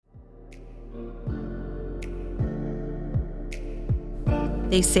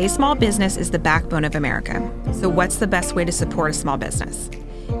They say small business is the backbone of America. So what's the best way to support a small business?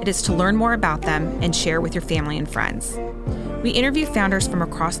 It is to learn more about them and share with your family and friends. We interview founders from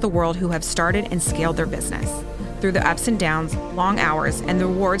across the world who have started and scaled their business through the ups and downs, long hours, and the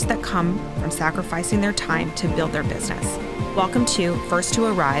rewards that come from sacrificing their time to build their business. Welcome to First to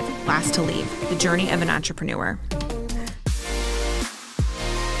Arrive, Last to Leave, the journey of an entrepreneur.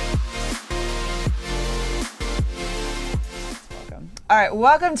 All right,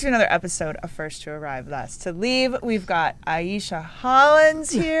 welcome to another episode of First to Arrive, Last to Leave. We've got Ieshea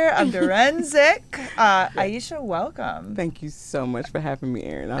Hollins here of Dorensic. Ieshea, welcome. Thank you so much for having me,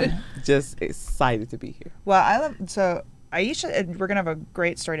 Erin. I'm just excited to be here. Well, Ieshea, we're going to have a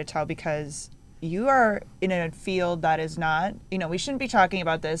great story to tell because you are in a field that is not, we shouldn't be talking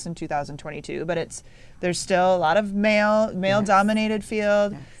about this in 2022, but there's still a lot of male-dominated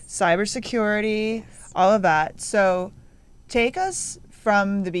field, cybersecurity, all of that. So take us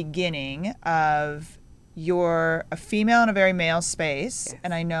from the beginning of you're a female in a very male space. Yes.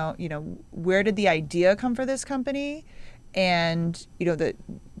 And I know, where did the idea come for this company and,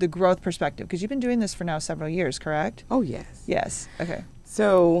 the growth perspective? Because you've been doing this for now several years, correct? Oh, yes. Yes. Okay.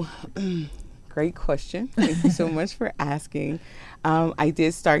 So great question. Thank you so much for asking. I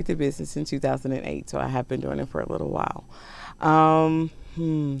did start the business in 2008, so I have been doing it for a little while.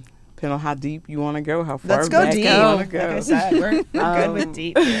 Depending on how deep you want to go, how far back you want to go. Like I said, we're good with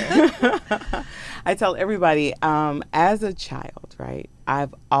deep here. I tell everybody, as a child, right,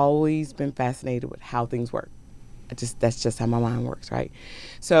 I've always been fascinated with how things work. That's just how my mind works, right?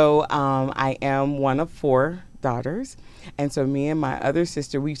 So I am one of 4 daughters. And so me and my other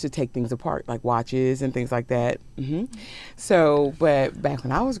sister, we used to take things apart, like watches and things like that. So, but back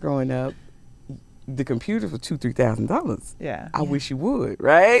when I was growing up, the computers were $2,000-$3,000. Yeah. I wish you would,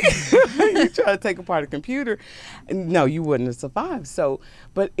 right? You try to take apart a computer, no, you wouldn't have survived. So,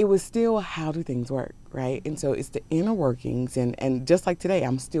 but it was still, how do things work, right? And so it's the inner workings, and just like today,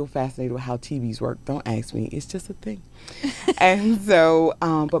 I'm still fascinated with how TVs work. Don't ask me, it's just a thing. And so,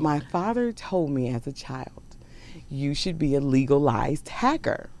 but my father told me as a child, you should be a legalized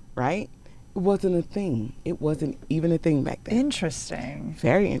hacker, right? It wasn't a thing. It wasn't even a thing back then. Interesting.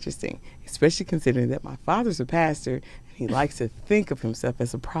 Very interesting, especially considering that my father's a pastor and he likes to think of himself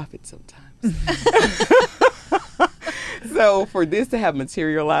as a prophet sometimes. So for this to have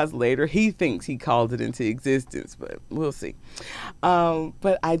materialized later, he thinks he called it into existence, but we'll see.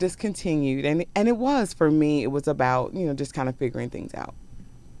 But I just continued, and it was, for me, it was about, just kind of figuring things out.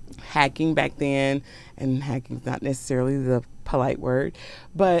 Hacking back then, and hacking's not necessarily the polite word,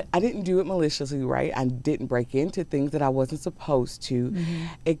 but I didn't do it maliciously, right? I didn't break into things that I wasn't supposed to,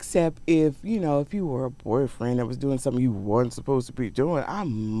 except if you were a boyfriend that was doing something you weren't supposed to be doing, I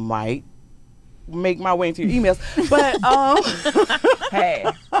might make my way into your emails. But hey,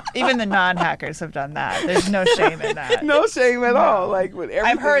 even the non-hackers have done that. There's no shame in that. No shame at all. Like with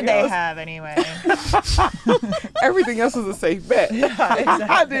everything I've heard else, they have anyway. Everything else was a safe bet. Yeah, exactly.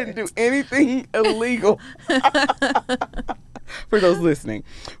 I didn't do anything illegal. For those listening,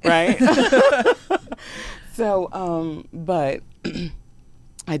 right? So, but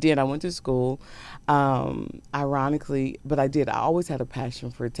I did. I went to school. Ironically, but I always had a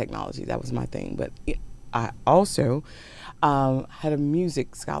passion for technology. That was my thing. But I also had a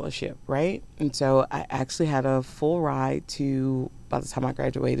music scholarship, right? And so I actually had a full ride to, by the time I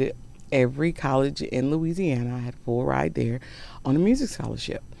graduated, every college in Louisiana. I had a full ride there on a music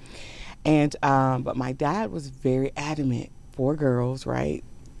scholarship. And but my dad was very adamant. 4 girls, right?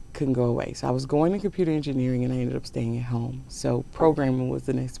 Couldn't go away. So I was going to computer engineering and I ended up staying at home. So programming was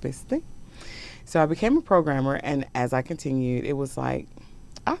the next best thing. So I became a programmer, and as I continued, it was like,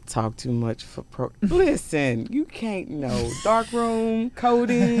 I talk too much for Listen, you can't know. Darkroom,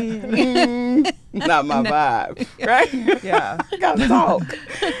 coding, not my vibe, right? Yeah. Gotta talk.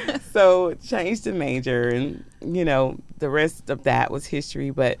 So changed the major, and, the rest of that was history.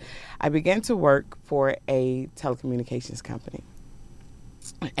 But I began to work for a telecommunications company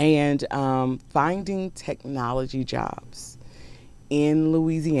and finding technology jobs in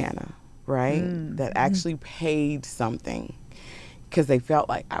Louisiana, right, that actually paid something, because they felt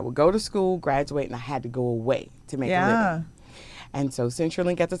like I would go to school, graduate, and I had to go away to make a living. And so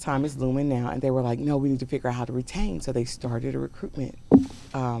CenturyLink at the time is Lumen now, and they were like, no, we need to figure out how to retain. So they started a recruitment,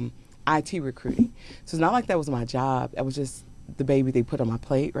 IT recruiting. So it's not like that was my job. That was just the baby they put on my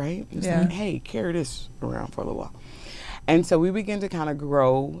plate, right? It was like, hey, carry this around for a little while. And so we began to kind of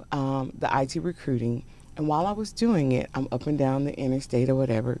grow the IT recruiting. And while I was doing it, I'm up and down the interstate or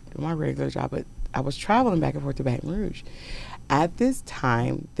whatever, doing my regular job, but I was traveling back and forth to Baton Rouge. At this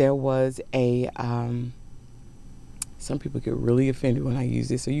time, there was a some people get really offended when I use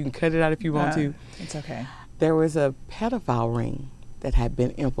this, so you can cut it out if you want to. It's okay. There was a pedophile ring that had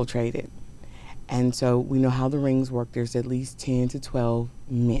been infiltrated. And so we know how the rings work. There's at least 10 to 12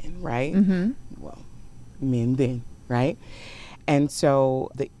 men, right? Mm-hmm. Well, men then, right? And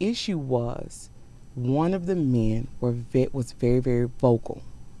so the issue was one of the men was very, very vocal,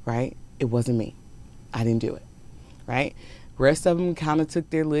 right? It wasn't me. I didn't do it, right? Rest of them kind of took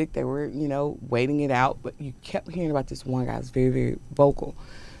their lick. They were, waiting it out. But you kept hearing about this one guy who was very, very vocal.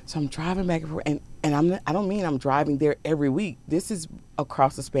 So I'm driving back and forth, and I don't mean I'm driving there every week. This is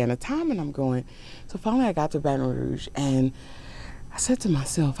across the span of time, and I'm going. So finally I got to Baton Rouge, and I said to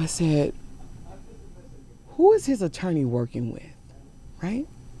myself, I said, who is his attorney working with, right?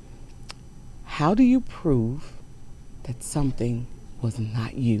 How do you prove that something was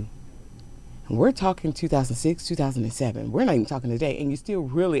not you? And we're talking 2006, 2007. We're not even talking today, and you still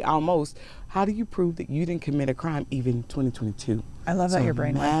really almost, how do you prove that you didn't commit a crime even 2022? I love that your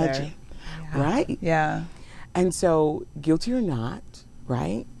brain went there. Right? Yeah. And so, guilty or not,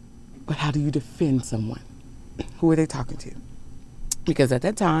 right? But how do you defend someone? Who are they talking to? Because at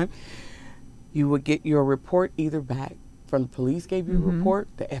that time, you would get your report either back from the police gave you a report,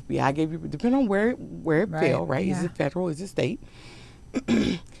 the FBI gave you, depending on where it fell, right? Yeah. Is it federal? Is it state?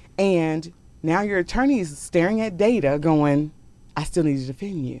 And now your attorney is staring at data going, I still need to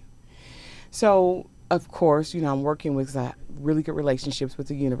defend you. So, of course, I'm working with really good relationships with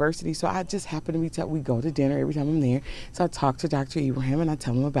the university. So I just happen to we go to dinner every time I'm there. So I talk to Dr. Ibrahim and I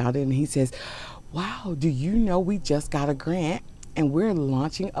tell him about it. And he says, wow, do you know we just got a grant and we're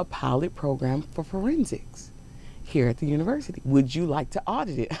launching a pilot program for forensics here at the university. Would you like to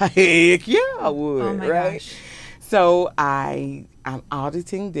audit it? Heck yeah, I would. Oh my gosh. So I'm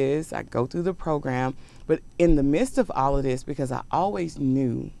auditing this. I go through the program. But in the midst of all of this, because I always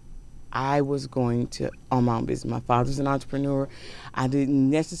knew I was going to own my own business. My father's an entrepreneur. I didn't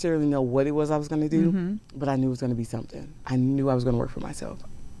necessarily know what it was I was going to do, but I knew it was going to be something. I knew I was going to work for myself.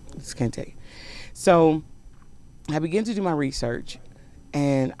 I just can't tell you. So I began to do my research,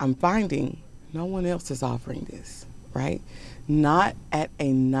 and I'm finding no one else is offering this, right? Not at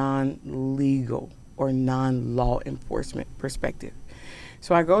a non-legal or non-law enforcement perspective.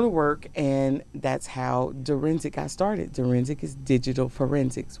 So I go to work, and that's how Dorensic got started. Dorensic is digital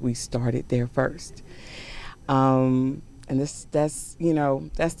forensics. We started there first. And that's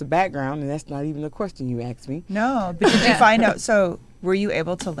the background, and that's not even the question you asked me. No, but did you find out, so were you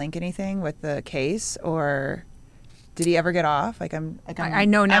able to link anything with the case, or did he ever get off? I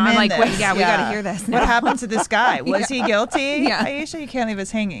know now. I'm like, wait, we got to hear this now. What happened to this guy? Was he guilty? Yeah. Ieshea, you can't leave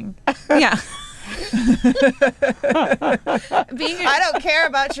us hanging. Yeah. I don't care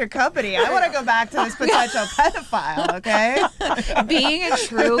about your company. I want to go back to this potential pedophile, okay? Being a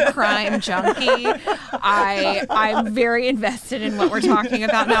true crime junkie, I'm very invested in what we're talking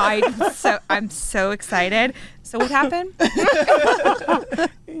about now. I'm so excited. So what happened?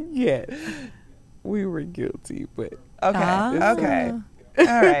 Yes, we were guilty, but okay. All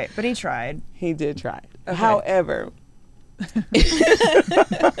right, but he tried. He did try. Okay. However,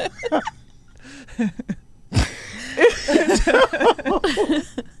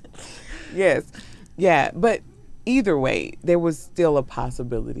 yes, yeah, but either way, there was still a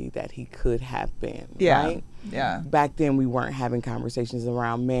possibility that he could have been, right? Yeah. Back then, we weren't having conversations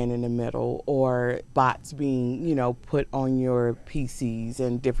around man in the middle or bots being, put on your PCs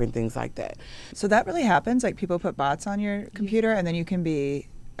and different things like that. So that really happens? Like people put bots on your computer and then you can be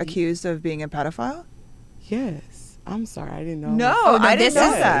accused of being a pedophile? Yes. I'm sorry, I didn't know. No, I didn't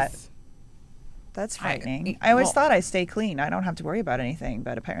know that. Yes. That's frightening. I always thought I stay clean. I don't have to worry about anything,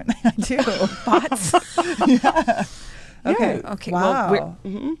 but apparently I do. Bots. Yeah. Okay. Yeah. Okay. Wow. Well,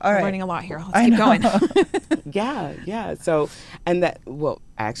 we're learning a lot here. Let's keep going. Yeah. So, and that,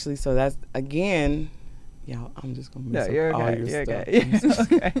 actually, so that's, again, y'all, I'm just going to mess up all your stuff.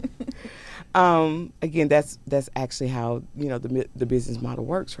 Okay. Again, that's actually how, the business model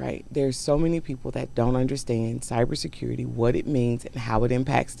works, right? There's so many people that don't understand cybersecurity, what it means and how it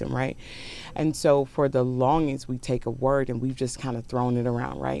impacts them, right? And so for the longest, we take a word and we've just kind of thrown it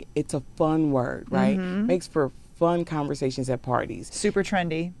around, right? It's a fun word, right? Makes for fun conversations at parties. Super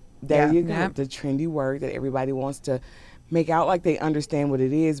trendy. There you go. Yep. The trendy word that everybody wants to make out like they understand what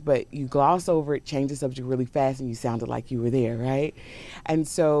it is, but you gloss over it, change the subject really fast, and you sounded like you were there, right? And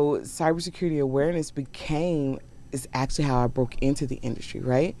so cybersecurity awareness is actually how I broke into the industry,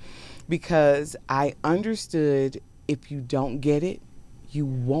 right? Because I understood if you don't get it, you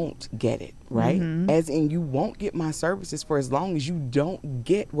won't get it, right? As in, you won't get my services for as long as you don't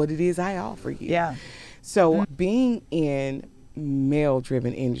get what it is I offer you. Yeah. So being in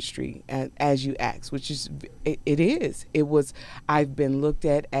male-driven industry, as you asked, which is, it is. It was, I've been looked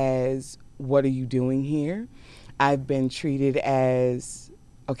at as, what are you doing here? I've been treated as,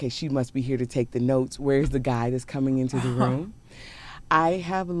 okay, she must be here to take the notes. Where's the guy that's coming into the room? I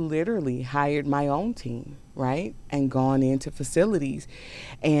have literally hired my own team, right, and gone into facilities.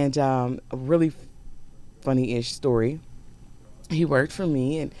 And a really funny-ish story. He worked for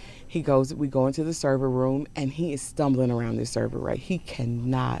me, and we go into the server room, and he is stumbling around this server, right? He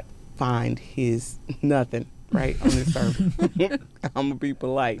cannot find his nothing, right, on this server. I'm going to be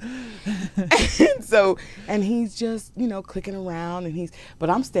polite. And he's just, clicking around, but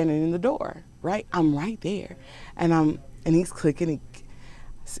I'm standing in the door, right? I'm right there. And he's clicking,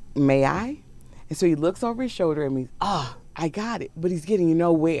 may I? And so he looks over his shoulder at me, I got it, but he's getting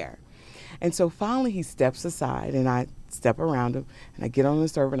nowhere. And so finally he steps aside, and I step around him, and I get on the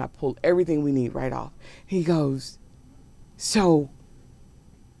server, and I pull everything we need right off. He goes, so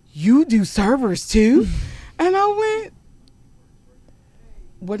you do servers too? And I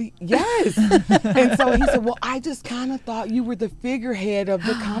went, yes. And so he said, well, I just kind of thought you were the figurehead of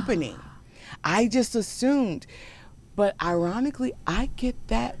the company. I just assumed. But ironically, I get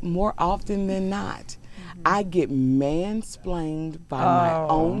that more often than not. I get mansplained by my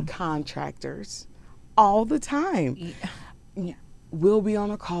own contractors all the time. Yeah. We'll be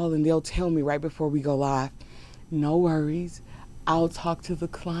on a call, and they'll tell me right before we go live, no worries, I'll talk to the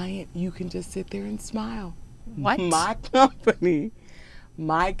client. You can just sit there and smile. What? My company,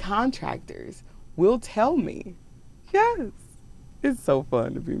 my contractors will tell me. Yes. It's so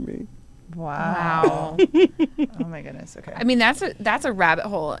fun to be me. Wow. Oh my goodness. Okay. I mean, that's a rabbit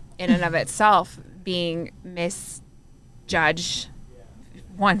hole in and of itself, being misjudged,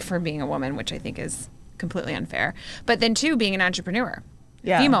 one, for being a woman, which I think is completely unfair, but then two, being an entrepreneur,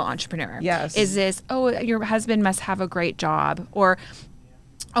 female entrepreneur. Yes. Is this, your husband must have a great job, or,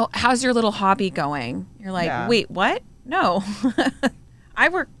 how's your little hobby going? You're like, wait, what? No, I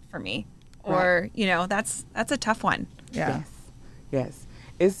work for me. Or, that's a tough one. Yeah. Yes.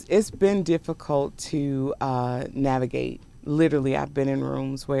 It's been difficult to navigate. Literally, I've been in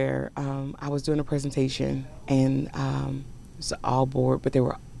rooms where I was doing a presentation, and it was all board, but they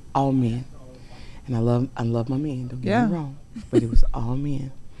were all men. And I love my men, don't get me wrong, but it was all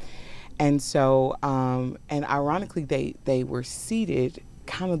men. And so, and ironically, they were seated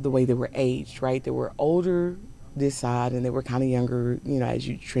kind of the way they were aged, right? They were older this side, and they were kind of younger, as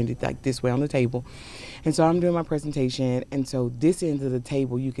you trended like this way on the table. And so I'm doing my presentation, and so this end of the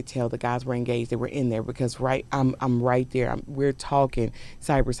table, you could tell the guys were engaged. They were in there because I'm right there. We're talking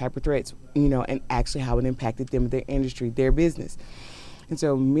cyber threats, and actually how it impacted them, their industry, their business. And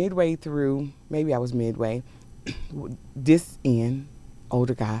so midway through, maybe I was midway, this end,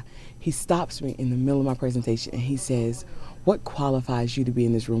 older guy, he stops me in the middle of my presentation, and he says, what qualifies you to be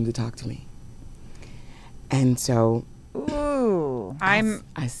in this room to talk to me? And so,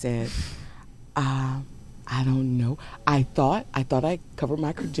 I said, I don't know. I thought I covered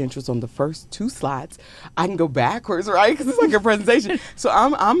my credentials on the first 2 slides. I can go backwards, right? Because it's like a presentation. So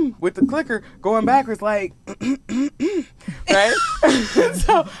I'm with the clicker going backwards, like, right?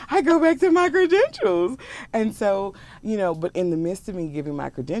 So I go back to my credentials. And so, but in the midst of me giving my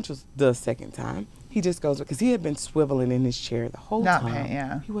credentials the second time, he just goes, because he had been swiveling in his chair the whole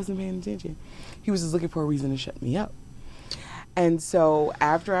time. He wasn't paying attention. He was just looking for a reason to shut me up. And so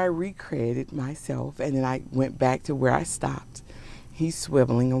after I recredited myself, and then I went back to where I stopped, he's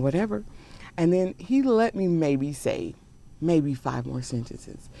swiveling or whatever. And then he let me maybe say 5 more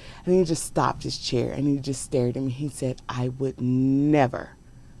sentences. And he just stopped his chair, and he just stared at me. He said, I would never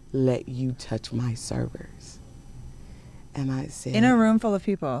let you touch my servers. And I said, in a room full of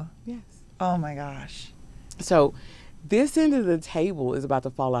people? Yes. Oh my gosh. So this end of the table is about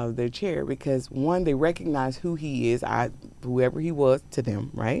to fall out of their chair because, one, they recognize who he is, whoever he was to them,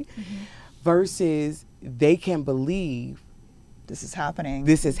 right? Mm-hmm. Versus they can't believe this is happening.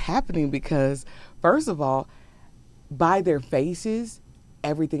 This is happening because, first of all, by their faces,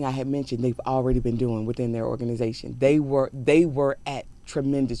 everything I had mentioned, they've already been doing within their organization. They were at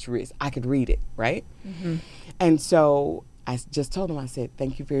tremendous risk. I could read it, right? Mm-hmm. And so I just told them, I said,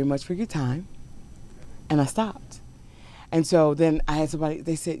 thank you very much for your time. And I stopped. And so then I had somebody,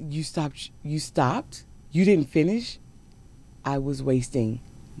 they said, you stopped? You didn't finish? I was wasting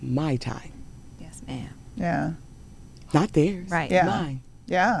my time. Yes, ma'am. Yeah. Not theirs. Right. Yeah. Mine.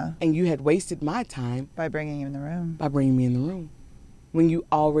 Yeah. And you had wasted my time. By bringing you in the room. By bringing me in the room. When you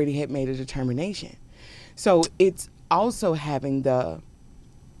already had made a determination. So it's also having I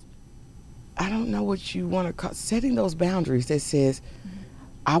don't know what you want to call, setting those boundaries that says,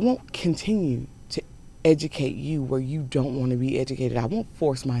 I won't continue to educate you where you don't want to be educated. I won't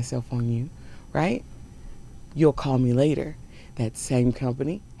force myself on you, right? You'll call me later. That same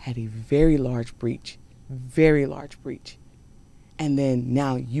company had a very large breach. And then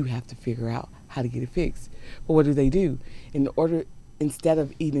now you have to figure out how to get it fixed. But what do? Instead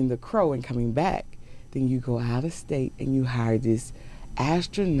of eating the crow and coming back, then you go out of state and you hire this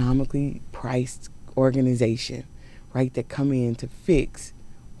astronomically priced organization, right, that come in to fix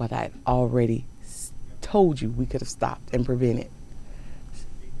what I'd already told you we could have stopped and prevented.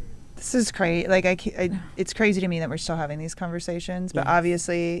 This is crazy. Like, it's crazy to me that we're still having these conversations, but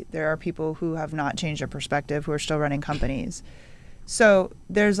obviously there are people who have not changed their perspective who are still running companies. So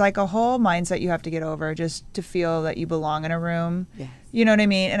there's like a whole mindset you have to get over just to feel that you belong in a room. Yes. You know what I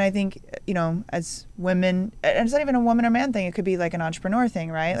mean? And I think, as women, and it's not even a woman or man thing, it could be like an entrepreneur thing,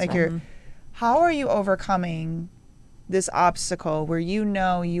 right? That's like right. How are you overcoming this obstacle where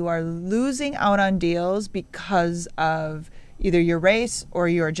you are losing out on deals because of either your race or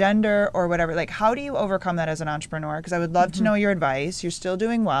your gender or whatever? Like, how do you overcome that as an entrepreneur? Because I would love to know your advice. You're still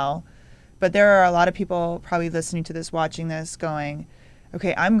doing well. But there are a lot of people probably listening to this, watching this, going,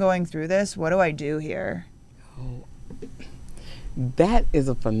 okay, I'm going through this. What do I do here? Oh, that is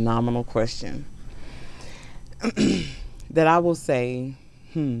a phenomenal question that I will say,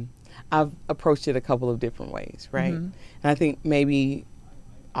 I've approached it a couple of different ways, right? And I think maybe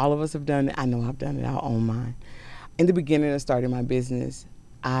all of us have done it. I know I've done it. I'll own mine. In the beginning of starting my business,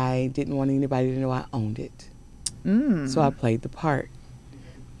 I didn't want anybody to know I owned it. So I played the part.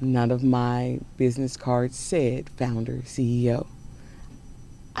 None of my business cards said founder, CEO.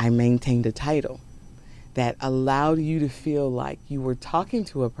 I maintained a title that allowed you to feel like you were talking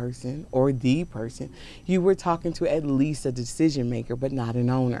to a person or the person. You were talking to at least a decision maker, but not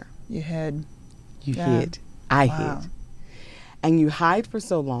an owner. You hid. You hid. I hid. And you hide for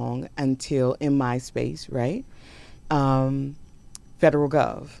so long until in my space, right? Federal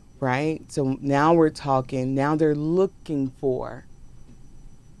gov, right? So now we're talking, now they're looking for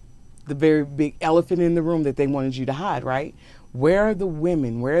the very big elephant in the room that they wanted you to hide, right? Where are the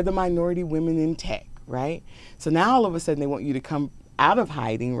women? Where are the minority women in tech, right? So now all of a sudden they want you to come out of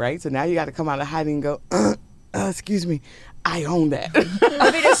hiding, right? So now you got to come out of hiding and go, excuse me, I own that.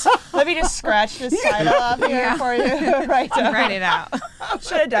 let me just scratch this title off here for you. Right, write it out.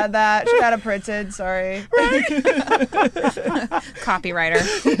 Should have done that. Should have had it printed. Sorry. Right? Copywriter.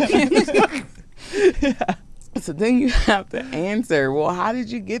 Yeah. So then you have to answer, well, how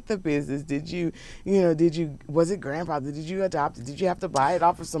did you get the business? Was it grandfather? Did you adopt it? Did you have to buy it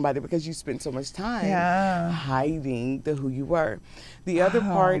off of somebody because you spent so much time hiding who you were? The other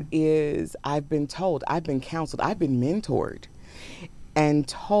part is I've been told, I've been counseled, I've been mentored and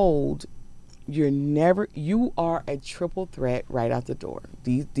told you are a triple threat right out the door.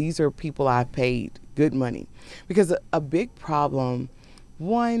 These are people I've paid good money because a big problem,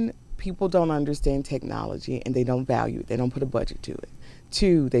 one, people don't understand technology and they don't value it. They don't put a budget to it.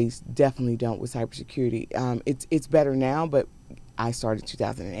 Two, they definitely don't with cybersecurity. It's better now, but I started in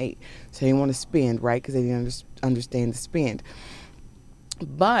 2008. So they didn't want to spend, right? Because they didn't understand the spend.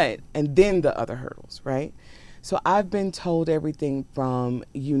 And then the other hurdles, right? So I've been told everything from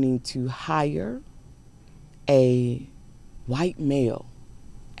you need to hire a white male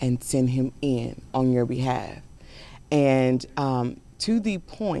and send him in on your behalf. And to the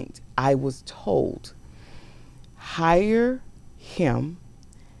point, I was told, hire him,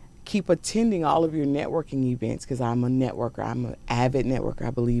 keep attending all of your networking events, because I'm a networker. I'm an avid networker. I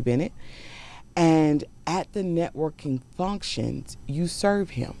believe in it. And at the networking functions, you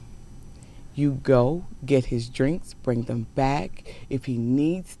serve him. You go, get his drinks, bring them back. If he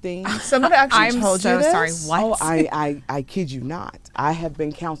needs things. Someone actually told you this? I'm so sorry. What? Oh, I kid you not. I have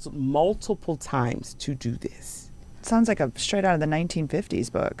been counseled multiple times to do this. Sounds like a straight out of the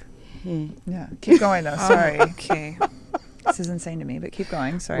 1950s book. Yeah. Keep going, though. Sorry. Okay. This is insane to me, but keep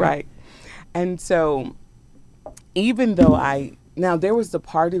going. Sorry. Right. And so even though now there was the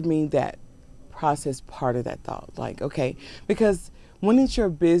part of me that processed part of that thought. Like, okay, because when it's your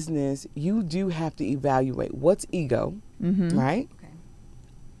business, you do have to evaluate what's ego, right?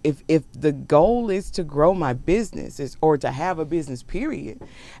 Okay. If the goal is to grow my business or to have a business period,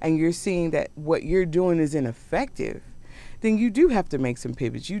 and you're seeing that what you're doing is ineffective, then you do have to make some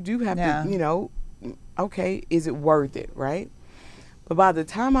pivots. You do have to, okay, is it worth it, right? But by the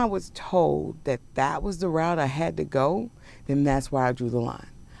time I was told that that was the route I had to go, then that's where I drew the line.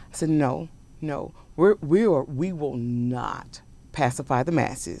 I said, no, we will not pacify the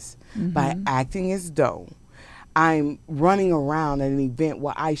masses by acting as though I'm running around at an event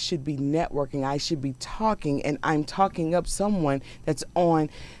where I should be networking, I should be talking, and I'm talking up someone that's on.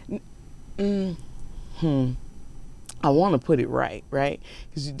 I want to put it right?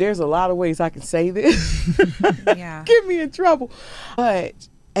 Because there's a lot of ways I can say this. Yeah. Get me in trouble. And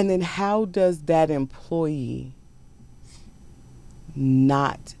then how does that employee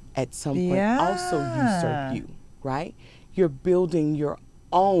not at some point also usurp you, right? You're building your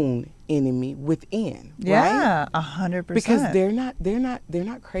own enemy within, right? Yeah, 100%. Because they're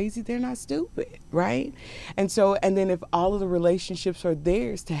not crazy, they're not stupid, right? And then if all of the relationships are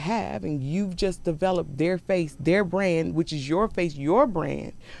theirs to have, and you've just developed their face, their brand, which is your face, your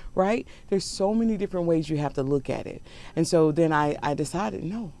brand, right? There's so many different ways you have to look at it. And so then I decided,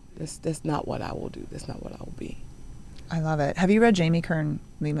 no, that's not what I will do. That's not what I will be. I love it. Have you read Jamie Kern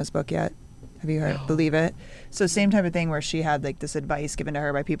Lima's book yet? Have you heard Believe It? So same type of thing where she had like this advice given to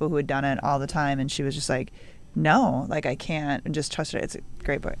her by people who had done it all the time, and she was just like, no, like I can't, and just trust it. It's a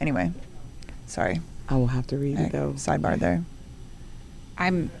great book. Anyway, sorry. I will have to read it though. Sidebar there.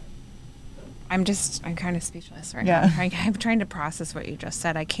 I'm kind of speechless right Yeah. now. I'm trying to process what you just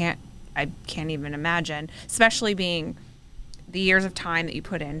said. I can't even imagine, especially being the years of time that you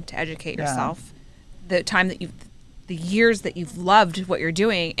put in to educate yourself, the time that the years that you've loved what you're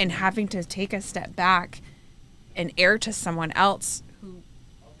doing, and having to take a step back and heir to someone else who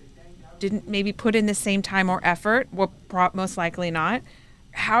didn't maybe put in the same time or effort, well, most likely not.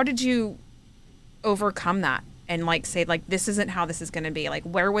 How did you overcome that and like say, like, this isn't how this is going to be? Like,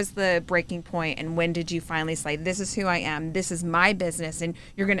 where was the breaking point, and when did you finally say, this is who I am, this is my business, and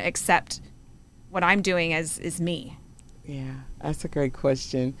you're going to accept what I'm doing as is me? Yeah, that's a great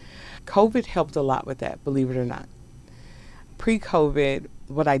question. COVID helped a lot with that, believe it or not. Pre-COVID,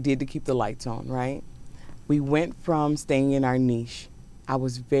 what I did to keep the lights on, right? We went from staying in our niche. I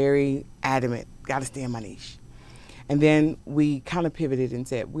was very adamant, got to stay in my niche. And then we kind of pivoted and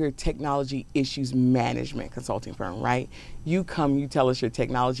said, we're a technology issues management consulting firm, right? You come, you tell us your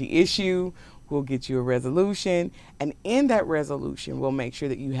technology issue, we'll get you a resolution. And in that resolution, we'll make sure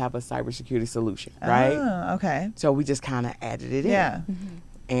that you have a cybersecurity solution, right? Oh, okay. So we just kind of added it in. Yeah.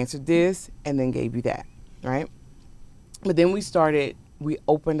 Answered this and then gave you that, right? But then we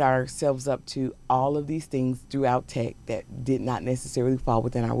opened ourselves up to all of these things throughout tech that did not necessarily fall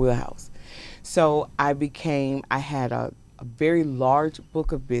within our wheelhouse. So I had a very large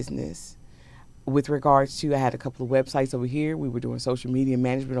book of business with regards to, I had a couple of websites over here. We were doing social media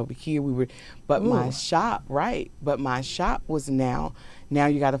management over here. My shop was now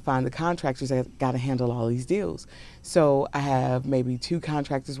you got to find the contractors that got to handle all these deals. So I have maybe 2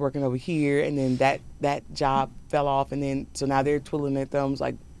 contractors working over here, and then that job fell off, and then so now they're twiddling their thumbs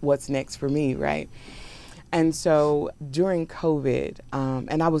like, what's next for me, right? And so during COVID,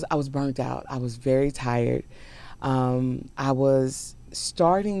 and I was burnt out. I was very tired. I was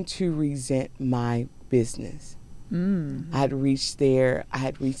starting to resent my business. I had reached there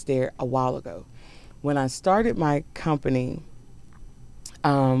a while ago. When I started my company,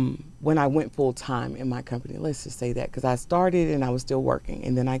 when I went full time in my company, let's just say that, because I started and I was still working,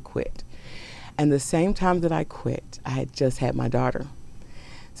 and then I quit. And the same time that I quit, I had just had my daughter.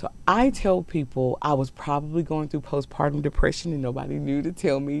 So I tell people I was probably going through postpartum depression, and nobody knew to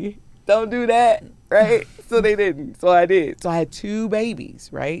tell me, don't do that, right? So they didn't. So I did. So I had 2 babies,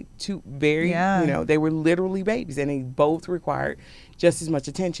 right? 2 very, they were literally babies, and they both required just as much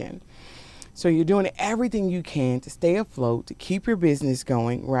attention. So you're doing everything you can to stay afloat, to keep your business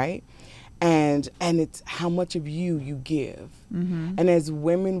going, right? And it's how much of you give. Mm-hmm. And as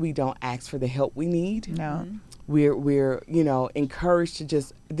women, we don't ask for the help we need. No. We're encouraged to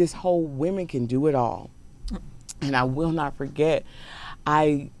just, this whole women can do it all. And I will not forget,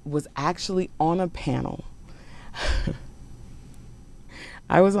 I was actually on a panel.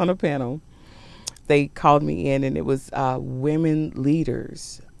 They called me in, and it was women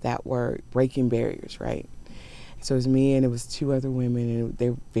leaders that were breaking barriers, right? So it was me, and it was 2 other women, and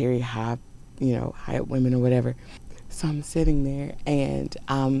they're very high up women or whatever. So I'm sitting there, and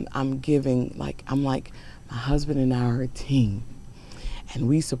I'm giving, I'm like, my husband and I are a team, and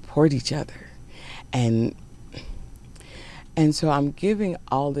we support each other. And so I'm giving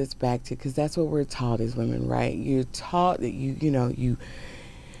all this back to, because that's what we're taught as women, right? You're taught that you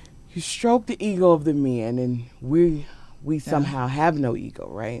stroke the ego of the men, and we somehow have no ego,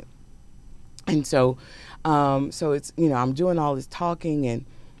 right? And so it's, I'm doing all this talking, and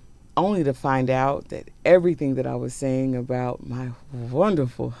only to find out that everything that I was saying about my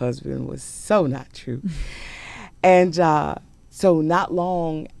wonderful husband was so not true. And so not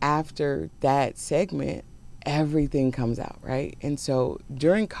long after that segment, everything comes out, right? And so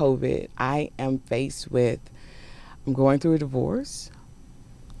during COVID, I am faced with, I'm going through a divorce.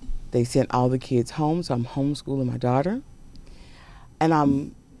 They sent all the kids home, so I'm homeschooling my daughter. And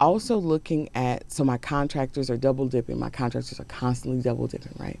I'm also looking at, so my contractors are double dipping. My contractors are constantly double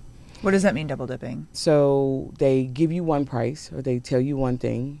dipping, right? What does that mean, double dipping? So they give you one price, or they tell you one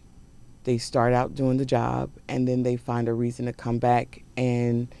thing. They start out doing the job, and then they find a reason to come back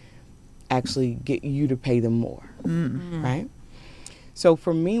and actually get you to pay them more, right? So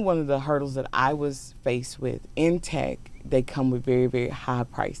for me, one of the hurdles that I was faced with in tech, they come with very, very high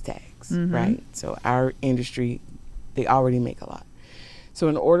price tags, right? So our industry, they already make a lot. So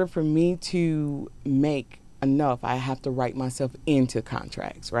in order for me to make enough, I have to write myself into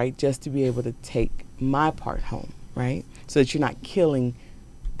contracts, right? Just to be able to take my part home, right? So that you're not killing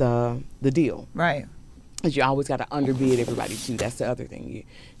the deal. Right. Because you always got to underbid everybody too. That's the other thing. You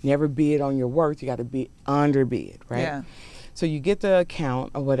never bid on your worth. You got to be underbid, right? Yeah. So you get the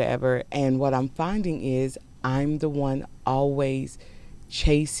account or whatever, and what I'm finding is I'm the one always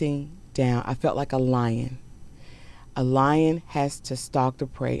chasing down. I felt like a lion. A lion has to stalk the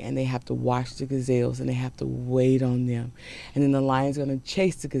prey, and they have to watch the gazelles, and they have to wait on them. And then the lion's going to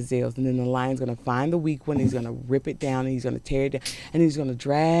chase the gazelles, and then the lion's going to find the weak one, he's going to rip it down, and he's going to tear it down, and he's going to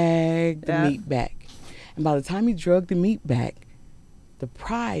drag the meat back. And by the time he drug the meat back, the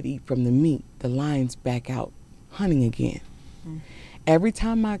pride eat from the meat, the lion's back out hunting again. Every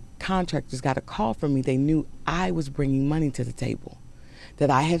time my contractors got a call from me, they knew I was bringing money to the table. That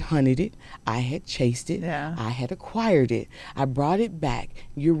I had hunted it, I had chased it, I had acquired it, I brought it back.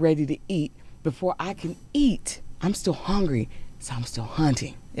 You're ready to eat. Before I can eat, I'm still hungry, so I'm still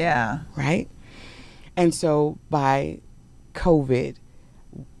hunting. Yeah. Right? And so by COVID,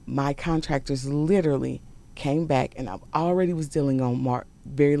 my contractors literally came back, and I already was dealing on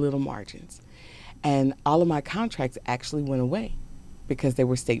very little margins. And all of my contracts actually went away because they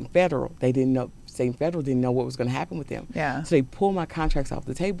were state and federal. They didn't know, state and federal didn't know what was going to happen with them. Yeah. So they pulled my contracts off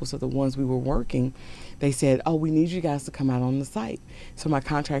the table. So the ones we were working, they said, oh, we need you guys to come out on the site. So my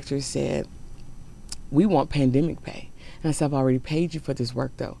contractors said, we want pandemic pay. And I said, I've already paid you for this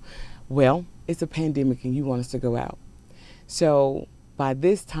work though. Well, it's a pandemic and you want us to go out. So by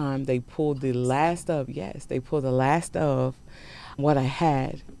this time they pulled the last of what I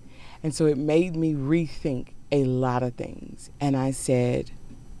had. And so it made me rethink a lot of things. And I said,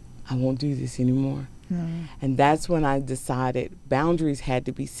 I won't do this anymore. And that's when I decided boundaries had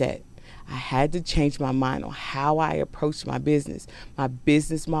to be set. I had to change my mind on how I approached my business. My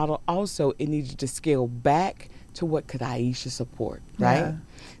business model also, it needed to scale back to what could Ieshea support, right? Yeah.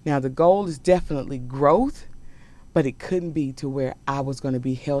 Now the goal is definitely growth, but it couldn't be to where I was going to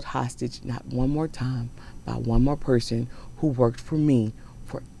be held hostage not one more time by one more person who worked for me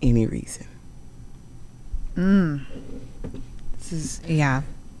for any reason. This is, yeah,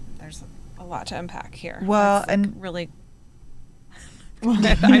 there's a lot to unpack here. Well, That's, and really,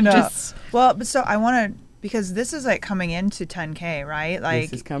 I'm just, well, but so I want to, because this is like coming into 10K, right? Like,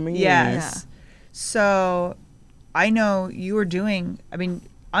 This is coming in. yes. So I know you were doing, I mean,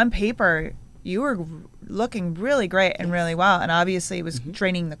 on paper, you were looking really great and really well. And obviously it was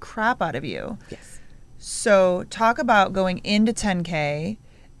draining the crap out of you. Yes. So talk about going into 10K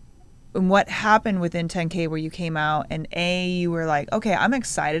and what happened within 10K where you came out and you were like, okay, I'm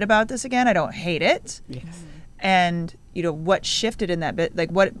excited about this again. I don't hate it. Yes. And, you know, what shifted in that bit, like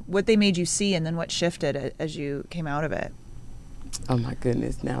what they made you see and then what shifted as you came out of it? Oh my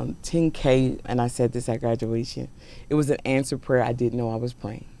goodness. Now 10K, and I said this at graduation, it was an answered prayer I didn't know I was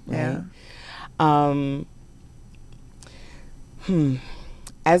praying. Right? Yeah.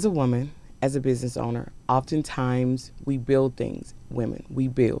 As a woman, as a business owner, oftentimes we build things. Women, we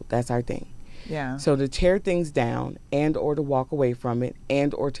build. That's our thing. Yeah. So to tear things down and or to walk away from it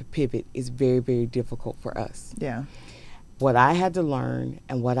and or to pivot is very, very difficult for us. Yeah. What I had to learn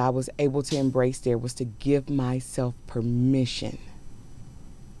and what I was able to embrace there was to give myself permission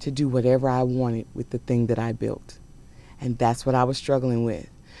to do whatever I wanted with the thing that I built. And that's what I was struggling with.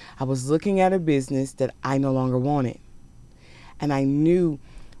 I was looking at a business that I no longer wanted. And I knew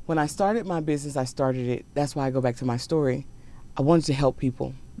when I started my business, that's why I go back to my story. I wanted to help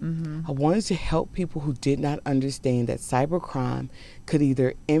people. I wanted to help people who did not understand that cybercrime could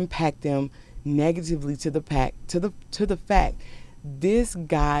either impact them negatively to the fact this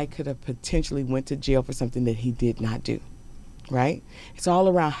guy could have potentially went to jail for something that he did not do, right? It's all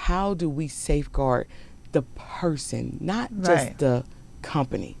around how do we safeguard the person, not just the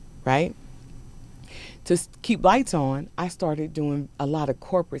company, right? To keep lights on, I started doing a lot of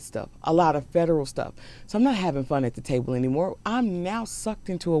corporate stuff, a lot of federal stuff. So I'm not having fun at the table anymore. I'm now sucked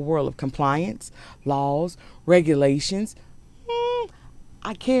into a world of compliance, laws, regulations.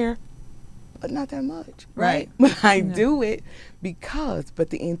 I care, but not that much, right? But I do it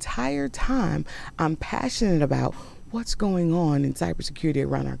but the entire time I'm passionate about what's going on in cybersecurity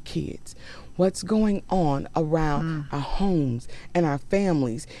around our kids? What's going on around our homes and our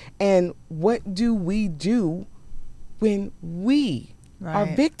families? And what do we do when we are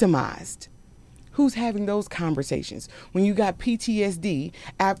victimized? Who's having those conversations? When you got PTSD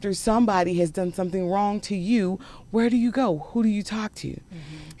after somebody has done something wrong to you, where do you go? Who do you talk to?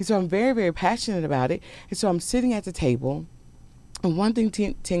 And so I'm very, very passionate about it. And so I'm sitting at the table, and one thing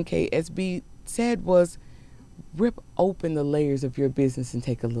 10KSB said was, rip open the layers of your business and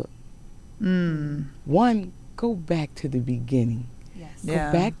take a look. One, go back to the beginning. Yes. Go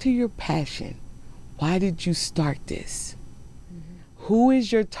back to your passion. Why did you start this? Who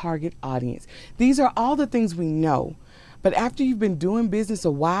is your target audience? These are all the things we know. But after you've been doing business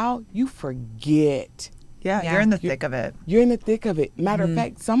a while, you forget. Yeah, you're in the thick of it. You're in the thick of it. Matter of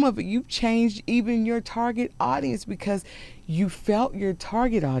fact, some of it, you've changed even your target audience because you felt your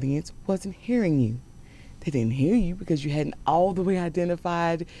target audience wasn't hearing you. They didn't hear you because you hadn't all the way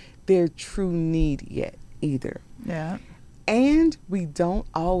identified their true need yet either. Yeah. And we don't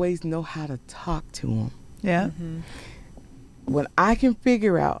always know how to talk to them. Yeah. When I can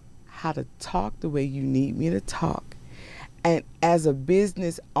figure out how to talk the way you need me to talk, and as a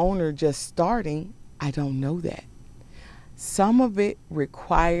business owner just starting, I don't know that. Some of it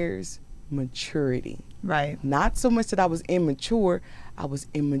requires maturity. Right. Not so much that I was immature, I was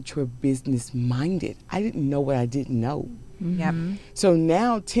immature business minded. I didn't know what I didn't know. Yep. So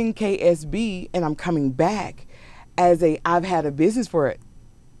now 10KSB, and I'm coming back as I've had a business for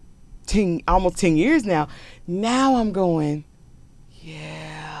almost 10 years now. Now I'm going,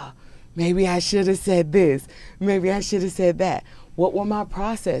 yeah, maybe I should have said this. Maybe I should have said that. What were my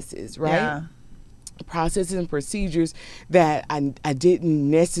processes, right? Yeah. Processes and procedures that I didn't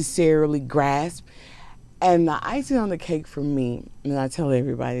necessarily grasp. And the icing on the cake for me, and I tell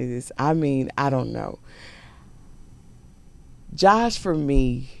everybody this, I mean, I don't know. Josh, for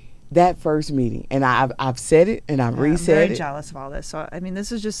me, that first meeting, and I've said it and I've resaid it. I'm very jealous of all this. So, I mean,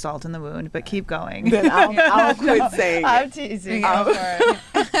 this is just salt in the wound, but keep going. Then I'll quit saying I'm it. teasing.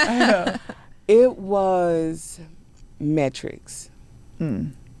 It was metrics.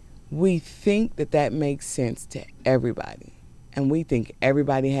 We think that makes sense to everybody. And we think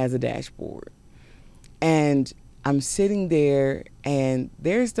everybody has a dashboard. And I'm sitting there, and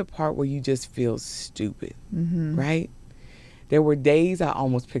there's the part where you just feel stupid, right? There were days I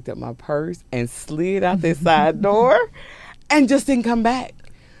almost picked up my purse and slid out this side door and just didn't come back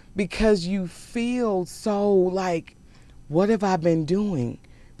because you feel so like, what have I been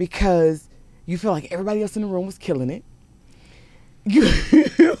because you feel like everybody else in the room was killing it. You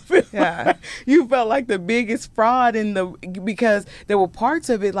felt like the biggest fraud because there were parts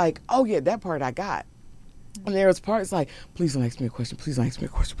of it like, oh yeah, that part I got. And there was parts like, please don't ask me a question, please don't ask me a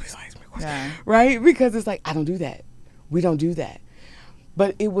question, please don't ask me a question. Yeah. Right? Because it's like, I don't do that. We don't do that.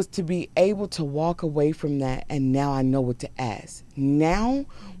 But it was to be able to walk away from that, and now I know what to ask. Now,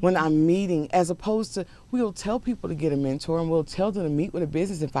 when I'm meeting, as opposed to, we'll tell people to get a mentor and we'll tell them to meet with a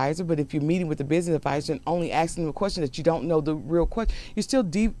business advisor, but if you're meeting with a business advisor and only asking them a question that you don't know the real question, you're still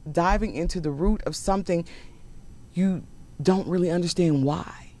deep diving into the root of something you don't really understand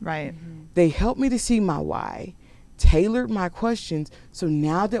why. Right. They helped me to see my why, tailored my questions. So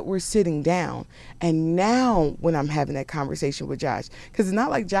now that we're sitting down, and now when I'm having that conversation with Josh, because it's not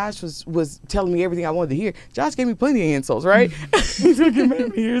like Josh was telling me everything I wanted to hear. Josh gave me plenty of insults, right? He's looking at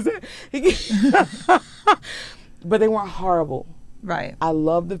me, here's it. But they weren't horrible. Right. I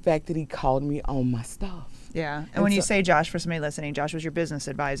love the fact that he called me on my stuff. Yeah. And when you say Josh, for somebody listening, Josh was your business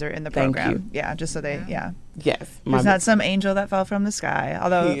advisor in the program. Thank you. Yeah, just so they, Yes. He's not some angel that fell from the sky,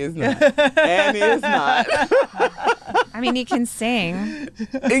 although. He is not. And he is not. I mean, he can sing.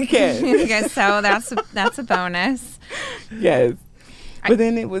 He can. So that's a bonus. Yes. But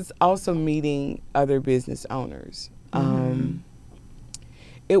then it was also meeting other business owners.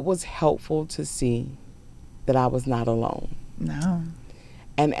 It was helpful to see that I was not alone. No.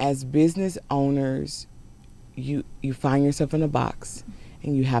 And as business owners, you find yourself in a box,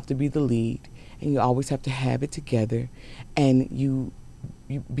 and you have to be the lead, and you always have to have it together, and you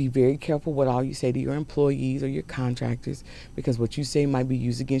be very careful what all you say to your employees or your contractors, because what you say might be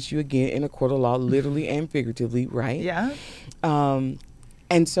used against you again in a court of law, literally and figuratively, right? Yeah.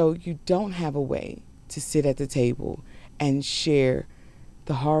 And so you don't have a way to sit at the table and share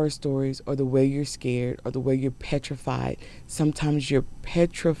the horror stories or the way you're scared or the way you're petrified. Sometimes you're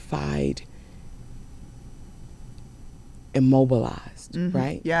petrified, immobilized,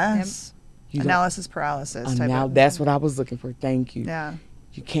 right? Yes. Analysis paralysis. Now that's what I was looking for. Thank you. Yeah.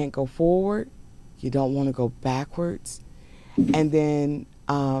 You can't go forward. You don't want to go backwards. And then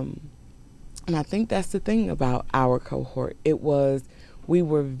And I think that's the thing about our cohort. We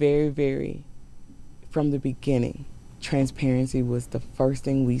were very, very, from the beginning, transparency was the first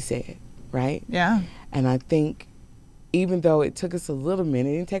thing we said, right? Yeah. And I think even though it took us a little minute,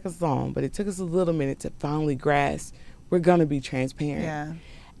 it didn't take us long, but it took us a little minute to finally grasp we're going to be transparent. Yeah.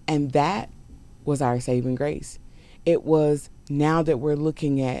 And that was our saving grace. It was, now that we're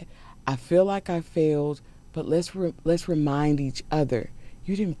looking at, I feel like I failed, but let's remind each other,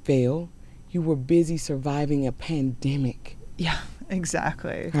 you didn't fail. You were busy surviving a pandemic. Yeah,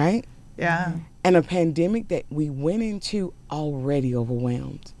 exactly. Right? Yeah. And a pandemic that we went into already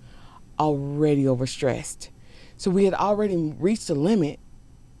overwhelmed, already overstressed. So we had already reached a limit,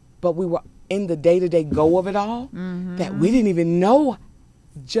 but we were in the day-to-day go of it all, that we didn't even know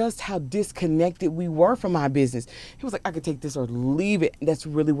just how disconnected we were from our business. He was like, I could take this or leave it. That's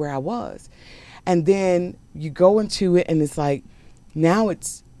really where I was. And then you go into it and it's like, now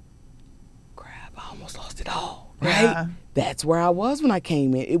it's, crap, I almost lost it all, right? Yeah. That's where I was when I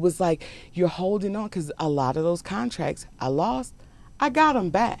came in. It was like you're holding on, because a lot of those contracts I lost, I got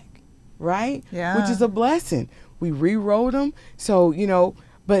them back, right? Yeah. Which is a blessing. We rewrote them. So,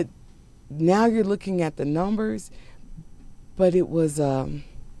 but now you're looking at the numbers, but it was a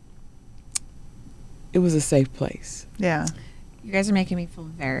safe place. Yeah. You guys are making me feel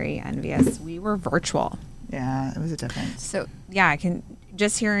very envious. We were virtual. Yeah, it was a difference. So, yeah, I can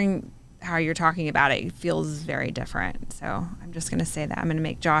just hearing how you're talking about it feels very different. So I'm just going to say that. I'm going to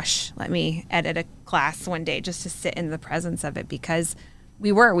make Josh let me edit a class one day just to sit in the presence of it, because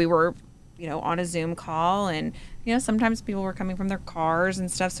we were, on a Zoom call, and, sometimes people were coming from their cars and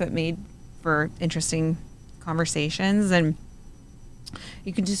stuff. So it made for interesting conversations, and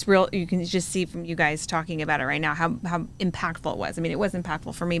you can just see from you guys talking about it right now how impactful it was. I mean, it was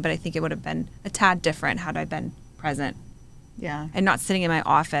impactful for me, but I think it would have been a tad different had I been present. Yeah. And not sitting in my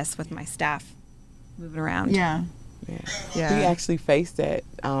office with my staff moving around. Yeah. Yeah. We actually faced that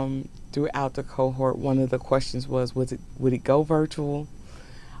throughout the cohort. One of the questions was would it go virtual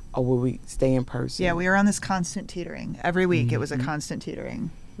or would we stay in person? Yeah, we were on this constant teetering. Every week it was a constant teetering.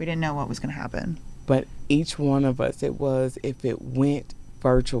 We didn't know what was going to happen. But each one of us, it was, if it went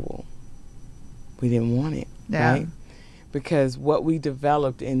virtual, we didn't want it, right? Because what we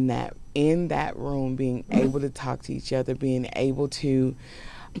developed in that room, being able to talk to each other, being able to,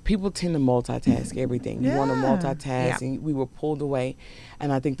 people tend to multitask everything. You want to multitask, and we were pulled away.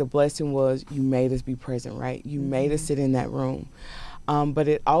 And I think the blessing was you made us be present, right? You made us sit in that room. But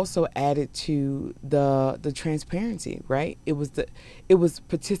it also added to the transparency, right? It was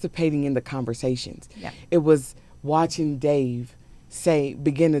participating in the conversations. Yeah. It was watching Dave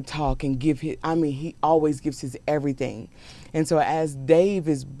begin to talk and he always gives his everything. And so as Dave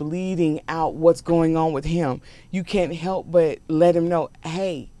is bleeding out what's going on with him, you can't help but let him know,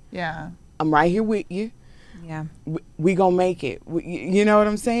 hey, I'm right here with you. Yeah. We gonna make it. You know what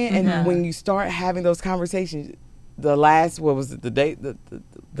I'm saying? And when you start having those conversations, the last, what was it,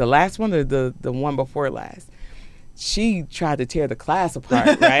 the last one or the one before last? She tried to tear the class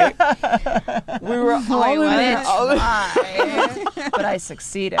apart, right? We were all in there. But I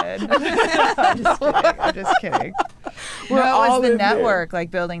succeeded. I'm just kidding. It was the network,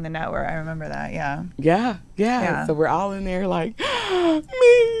 like building the network. I remember that, Yeah. So we're all in there like, me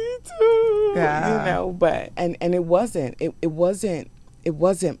too. Yeah. But and it wasn't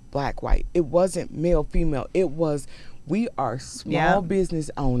black, white. It wasn't male, female. It was, we are small business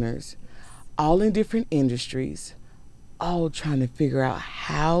owners, all in different industries, all trying to figure out,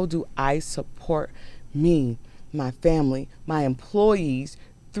 how do I support me, my family, my employees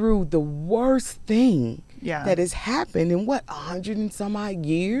through the worst thing that has happened in 100 and some odd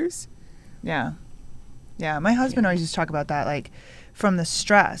years? Yeah. My husband always used to talk about that, like from the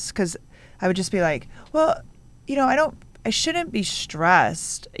stress, because I would just be like, well, I shouldn't be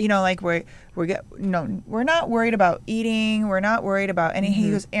stressed. Like we're not worried about eating. We're not worried about anything. He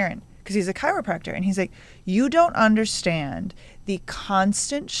goes, Erin, because he's a chiropractor, and he's like, you don't understand the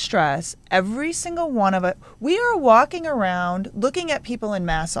constant stress. Every single one of us, we are walking around looking at people in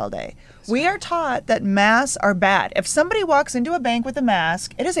masks all day. We are taught that masks are bad. If somebody walks into a bank with a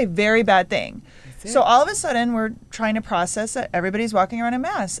mask, it is a very bad thing. So all of a sudden, we're trying to process that everybody's walking around in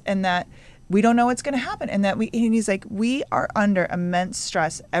masks, and that we don't know what's going to happen. And he's like, we are under immense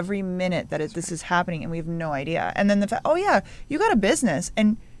stress every minute that this is happening, and we have no idea. And then the fact, you got a business,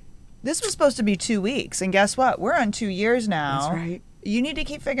 and this was supposed to be 2 weeks, and guess what? We're on 2 years now. That's right. You need to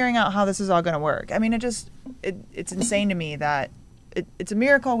keep figuring out how this is all going to work. I mean, it's insane to me that it's a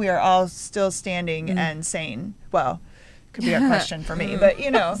miracle we are all still standing and sane. Well, could be a question for me, but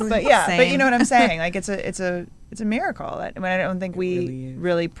you know what I'm saying. Like it's it's a miracle. I mean, I don't think we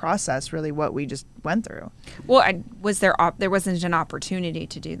really process really what we just went through. Well, there wasn't an opportunity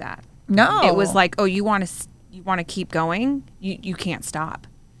to do that. No. It was like, oh, you want to keep going? You can't stop.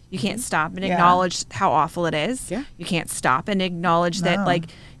 You can't stop and acknowledge how awful it is. Yeah. You can't stop and acknowledge that like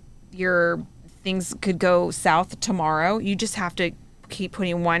your things could go south tomorrow. You just have to keep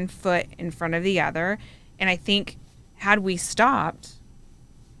putting one foot in front of the other. And I think had we stopped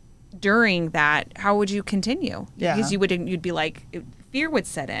during that, how would you continue? Yeah. Because you'd be like, fear would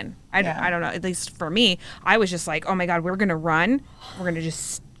set in. I don't know. At least for me, I was just like, oh my God, we're going to run. We're going to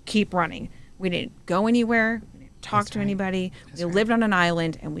just keep running. We didn't go anywhere. We didn't talk to anybody. We lived on an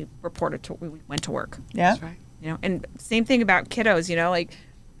island and we went to work. Yeah. That's right. You know, and same thing about kiddos, you know, like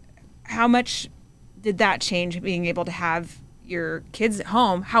how much did that change being able to have your kids at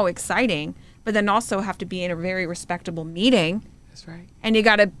home? How exciting. But then also have to be in a very respectable meeting. That's right. And you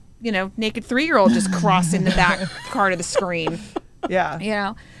got a, naked 3-year-old just crossing the back part of the screen. Yeah. You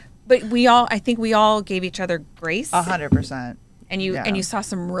know, but I think we all gave each other grace. 100%. And you saw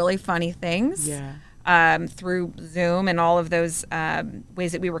some really funny things. Yeah. Through Zoom and all of those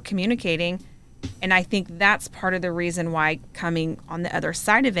ways that we were communicating. And I think that's part of the reason why coming on the other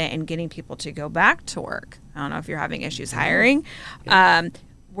side of it and getting people to go back to work. I don't know if you're having issues hiring.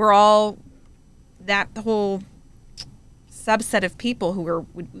 We're all, that whole subset of people who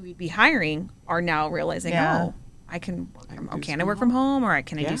would be hiring are now realizing, can I work from home, or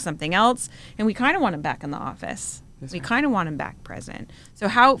can I do something else? And we kind of want them back in the office. We kind of want them back present. So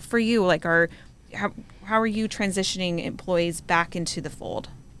how, for you, like, how are you transitioning employees back into the fold?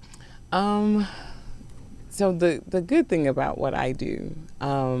 So the good thing about what I do,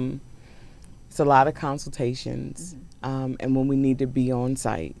 it's a lot of consultations, and when we need to be on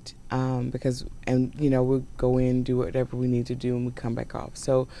site, we'll go in, do whatever we need to do, and we come back off.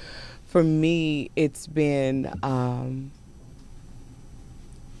 So for me, it's been,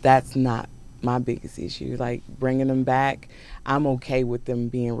 that's not my biggest issue. Like, bringing them back, I'm okay with them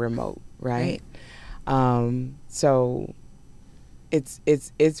being remote, right? So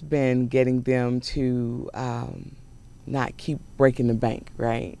it's been getting them to not keep breaking the bank,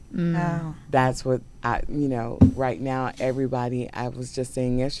 right? Oh. That's what right now, everybody, I was just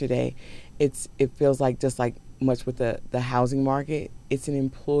saying yesterday, it feels like, just like much with the housing market, it's an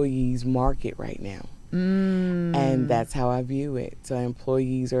employee's market right now. And that's how I view it. So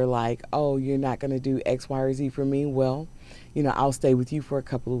employees are like, oh, you're not going to do X, Y, or Z for me? Well, I'll stay with you for a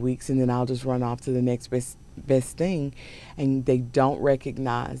couple of weeks and then I'll just run off to the next best thing. And they don't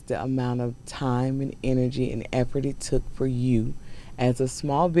recognize the amount of time and energy and effort it took for you as a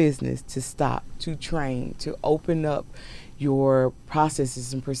small business to stop, to train, to open up your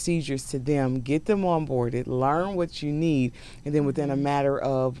processes and procedures to them, get them onboarded, learn what you need, and then within a matter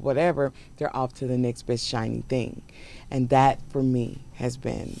of whatever, they're off to the next best shiny thing. And that, for me, has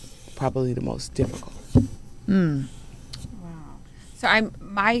been probably the most difficult. Wow. So I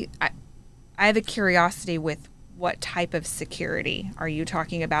have a curiosity with what type of security. Are you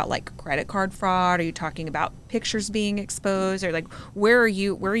talking about, like, credit card fraud? Are you talking about pictures being exposed? Or, like, where are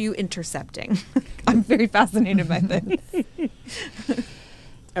you intercepting? I'm very fascinated by this.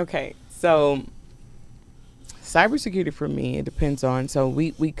 Okay, so cybersecurity for me, it depends on, so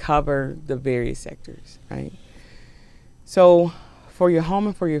we cover the various sectors, right? So for your home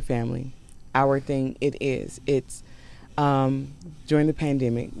and for your family, our thing, it's during the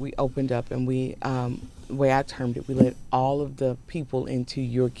pandemic, we opened up and we, the way I termed it, we let all of the people into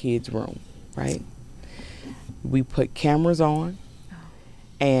your kid's room, right? We put cameras on,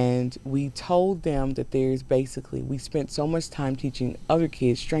 and we told them that we spent so much time teaching other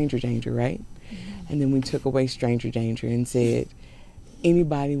kids stranger danger, right? And then we took away stranger danger and said,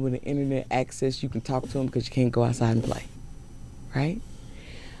 anybody with an internet access, you can talk to them because you can't go outside and play, right?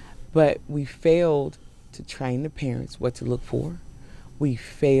 But we failed to train the parents what to look for. We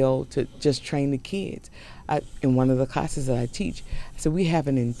failed to just train the kids. In one of the classes that I teach, so we have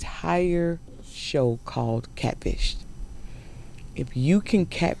an entire show called Catfished. If you can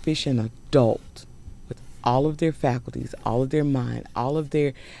catfish an adult with all of their faculties, all of their mind,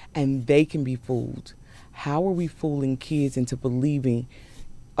 and they can be fooled, how are we fooling kids into believing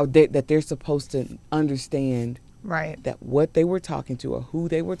that they're supposed to understand that what they were talking to or who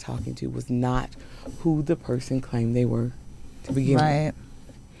they were talking to was not who the person claimed they were to begin with?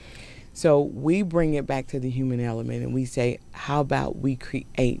 So we bring it back to the human element and we say, how about we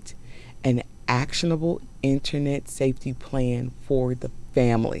create an actionable internet safety plan for the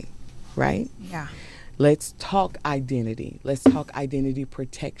family, right? Yeah. Let's talk identity. Let's talk identity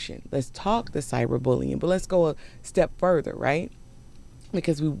protection. Let's talk the cyberbullying, but let's go a step further, right?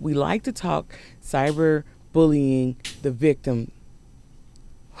 Because we like to talk cyber bullying the victim.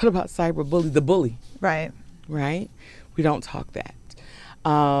 What about cyberbully? The bully. Right. Right? We don't talk that.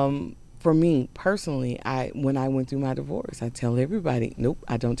 For me personally, when I went through my divorce, I tell everybody. Nope,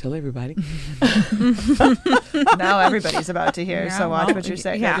 I don't tell everybody. Now everybody's about to hear, so watch what you're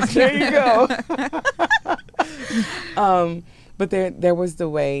saying. Yeah. There you go. But there was the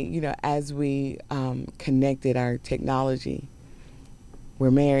way, you know, as we connected our technology,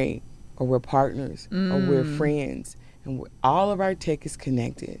 we're married or we're partners or we're friends, and all of our tech is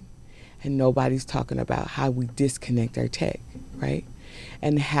connected, and nobody's talking about how we disconnect our tech, right?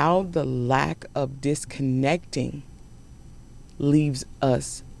 And how the lack of disconnecting leaves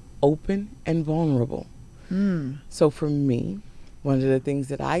us open and vulnerable. So for me, one of the things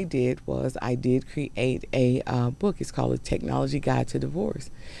that I did was I did create a book. It's called A Technology Guide to Divorce.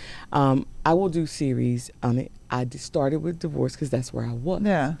 I will do series on it. I started with divorce because that's where I was,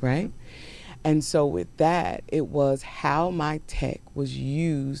 right? And so with that, it was how my tech was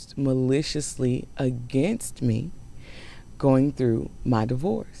used maliciously against me going through my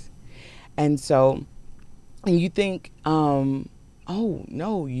divorce. And so, and you think, oh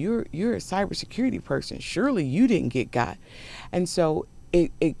no, you're a cybersecurity person. Surely you didn't get got. And so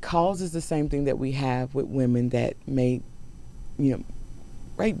it causes the same thing that we have with women that may, you know,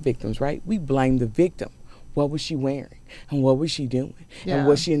 rape victims, right? We blame the victim. What was she wearing? And what was she doing? Yeah. And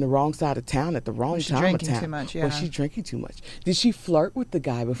was she in the wrong side of town at the wrong time of town? Too much, Was she drinking too much? Did she flirt with the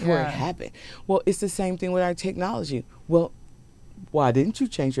guy before it happened? Well, it's the same thing with our technology. Well, why didn't you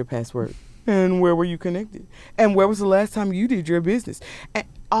change your password? And where were you connected? And where was the last time you did your business? And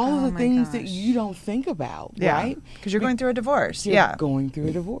all of the things that you don't think about, right? Because you're going through a divorce. You're going through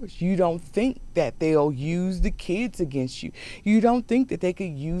a divorce. You don't think that they'll use the kids against you. You don't think that they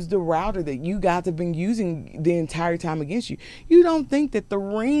could use the router that you guys have been using the entire time against you. You don't think that the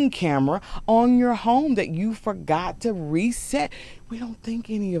Ring camera on your home that you forgot to reset. We don't think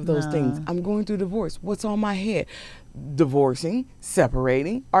any of those things. I'm going through divorce. What's on my head? Divorcing,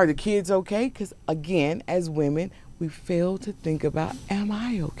 separating. Are the kids okay? Because again, as women, we fail to think about, am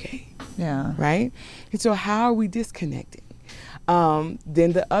I okay? Yeah. Right? And so how are we disconnecting?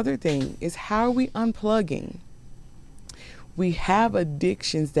 Then the other thing is, how are we unplugging? We have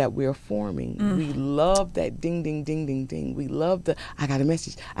addictions that we're forming. We love that ding, ding, ding, ding, ding. We love the, I got a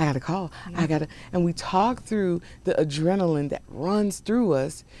message, I got a call, and we talk through the adrenaline that runs through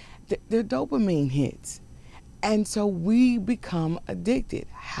us. They're dopamine hits. And so we become addicted.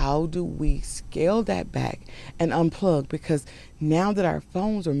 How do we scale that back and unplug? Because now that our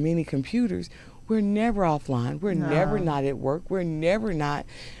phones are mini computers, we're never offline. We're never not at work. We're never not.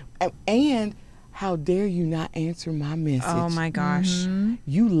 And how dare you not answer my message? Oh my gosh.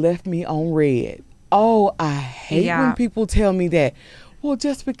 You left me on red. Oh, I hate when people tell me that. Well,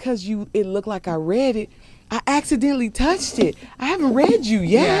 just because it looked like I read it, I accidentally touched it. I haven't read you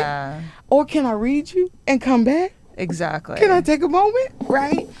yet. Yeah. Or can I read you and come back? Exactly. Can I take a moment?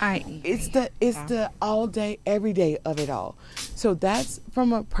 Right? It's the all day, every day of it all. So that's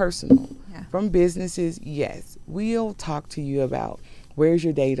from a personal. From businesses, yes. We'll talk to you about where's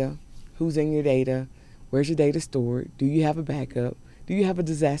your data, who's in your data, where's your data stored, do you have a backup, do you have a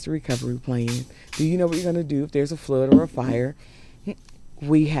disaster recovery plan, do you know what you're going to do if there's a flood or a fire?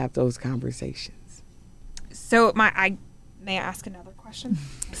 We have those conversations. So may I ask another question?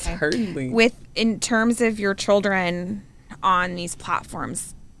 Okay. Certainly. In terms of your children on these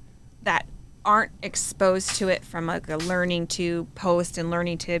platforms that aren't exposed to it from like a learning to post and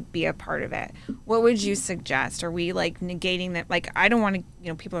learning to be a part of it, what would you suggest? Are we like negating that? Like, I don't want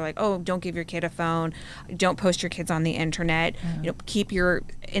to, people are like, oh, don't give your kid a phone. Don't post your kids on the internet. Keep your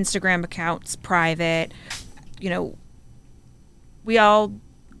Instagram accounts private. We all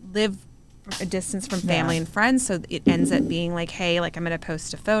live a distance from family and friends, so it ends up being like, hey, like I'm going to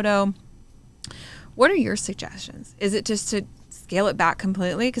post a photo. What are your suggestions? Is it just to scale it back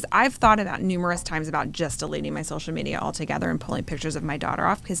completely? Because I've thought about numerous times about just deleting my social media altogether and pulling pictures of my daughter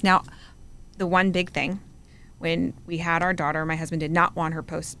off, because now the one big thing, when we had our daughter, my husband did not want her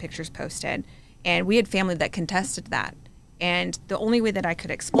pictures posted, and we had family that contested that. And the only way that I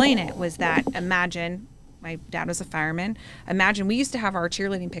could explain it was that, imagine, my dad was a fireman. Imagine we used to have our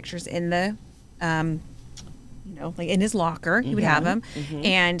cheerleading pictures in the, like in his locker. He would have them,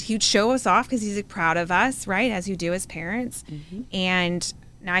 and he would show us off because he's proud of us, right? As you do as parents. And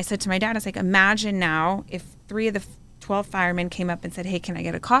now I said to my dad, I was like, imagine now if 3 of the 12 firemen came up and said, hey, can I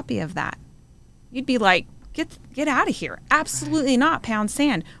get a copy of that? You'd be like, get out of here. Absolutely not. Pound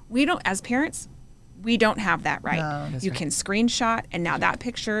sand. We don't, as parents, we don't have that right. No, you can screenshot, and now that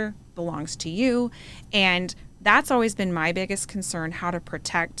picture belongs to you. And that's always been my biggest concern, how to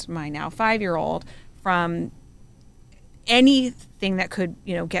protect my now 5-year-old from anything that could,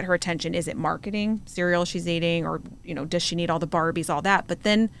 get her attention. Is it marketing, cereal she's eating, or, does she need all the Barbies, all that? But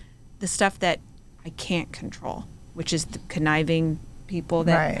then the stuff that I can't control, which is the conniving people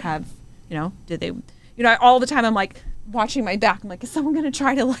that have, did they, all the time I'm like watching my back. I'm like, is someone going to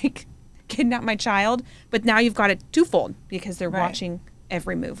try to like kidnap my child? But now you've got it twofold because they're watching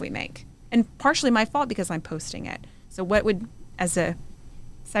every move we make. And partially my fault because I'm posting it. So what would, as a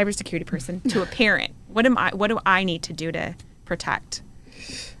cybersecurity person, to a parent, what do I need to do to protect?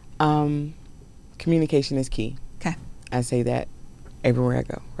 Communication is key. Okay. I say that everywhere I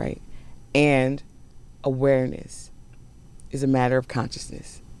go, right? And awareness is a matter of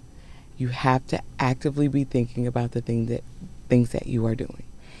consciousness. You have to actively be thinking about the things that you are doing.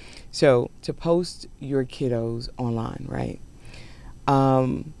 So to post your kiddos online, right?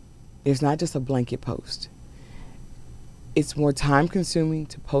 There's not just a blanket post. It's more time consuming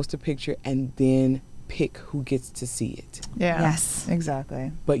to post a picture and then pick who gets to see it. Yeah. Yes.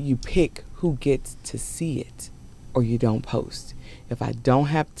 Exactly. But you pick who gets to see it or you don't post. If I don't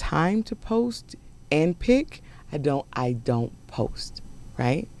have time to post and pick, I don't post,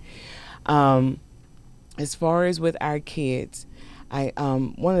 right? As far as with our kids,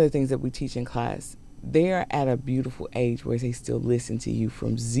 one of the things that we teach in class, they are at a beautiful age where they still listen to you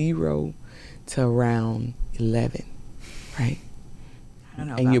from 0 to around 11, right? I don't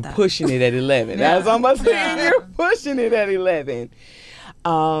know and about you're that. pushing it at 11. That's what I'm saying. You're pushing it at 11.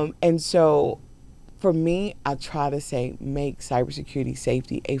 And so for me, I try to say, make cybersecurity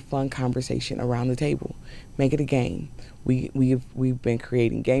safety a fun conversation around the table. Make it a game. We've been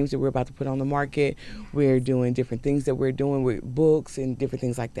creating games that we're about to put on the market. We're doing different things that we're doing with books and different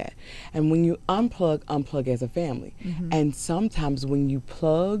things like that. And when you unplug as a family. Mm-hmm. And sometimes when you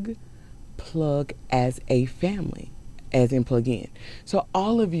plug as a family, as in plug in. So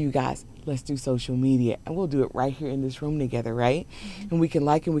all of you guys, let's do social media, and we'll do it right here in this room together, right? Mm-hmm. And we can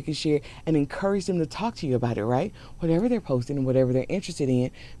like and we can share and encourage them to talk to you about it, right? Whatever they're posting and whatever they're interested in,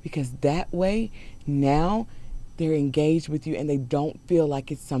 because that way now they're engaged with you and they don't feel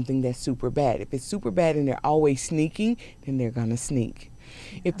like it's something that's super bad. If it's super bad and they're always sneaking, then they're gonna sneak.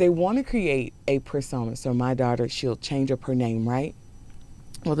 Yeah. If they want to create a persona, so my daughter, she'll change up her name, right?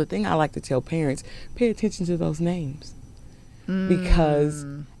 Well, the thing I like to tell parents, pay attention to those names. Because,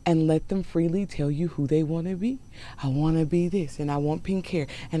 and let them freely tell you who they want to be. I want to be this, and I want pink hair,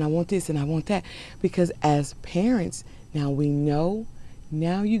 and I want this, and I want that. Because as parents, now we know,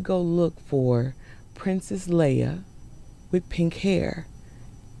 now you go look for Princess Leia with pink hair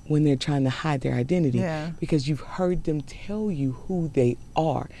when they're trying to hide their identity. Yeah. Because you've heard them tell you who they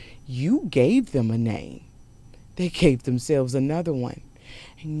are. You gave them a name. They gave themselves another one.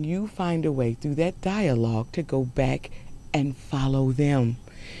 And you find a way through that dialogue to go back and follow them.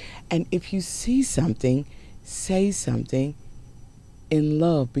 And if you see something, say something in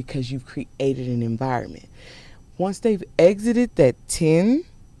love, because you've created an environment. Once they've exited that 10,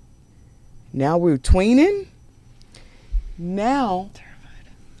 now we're tweening. Now,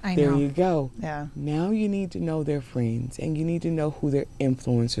 there you go. Yeah. Now you need to know their friends, and you need to know who their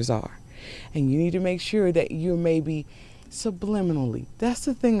influencers are. And you need to make sure that you're maybe subliminally. That's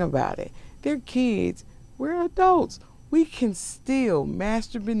the thing about it. They're kids. We're adults. We can still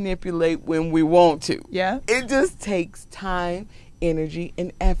master manipulate when we want to. Yeah. It just takes time, energy,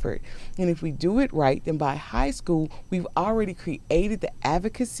 and effort. And if we do it right, then by high school, we've already created the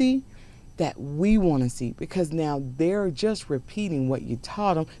advocacy that we want to see, because now they're just repeating what you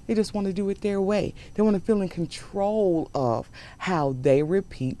taught them. They just want to do it their way. They want to feel in control of how they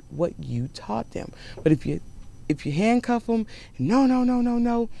repeat what you taught them. But if you handcuff them,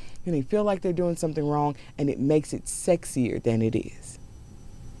 no, and they feel like they're doing something wrong, and it makes it sexier than it is.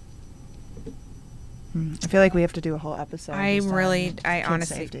 I feel like we have to do a whole episode. I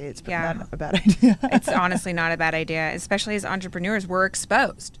honestly, safety. It's not a bad idea. It's honestly not a bad idea, especially as entrepreneurs. We're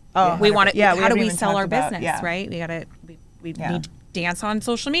exposed. Oh, we want to. Yeah, how do we sell our business? Yeah. Right? We need to dance on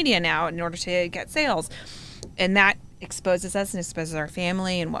social media now in order to get sales, and that exposes us and exposes our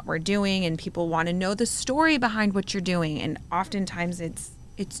family and what we're doing, and people want to know the story behind what you're doing, and oftentimes it's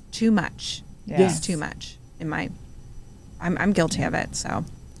too much. Yeah. It's too much. I'm guilty of it. So.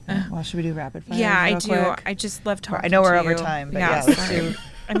 Well, should we do rapid fire? Yeah, I do. Quick? I just love talking. I know we're to over you. time, but yeah, let's do.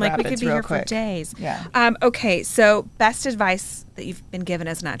 I'm like, we could be here for days. Yeah. Okay, so best advice that you've been given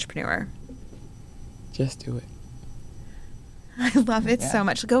as an entrepreneur? Just do it. I love it so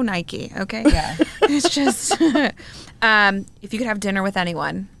much. Go Nike, okay? Yeah. It's just, if you could have dinner with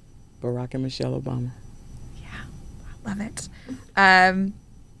anyone. Barack and Michelle Obama. Yeah, I love it.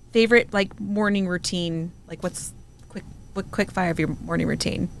 Favorite, like, morning routine? Like, what's quick fire of your morning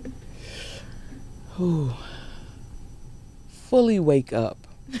routine? fully wake up.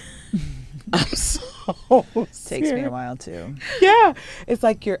 I'm so Takes me a scared. while too. Yeah. It's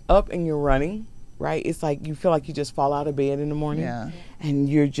like you're up and you're running, right? It's like you feel like you just fall out of bed in the morning Yeah. and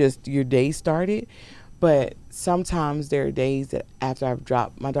your day started. But sometimes there are days that after I've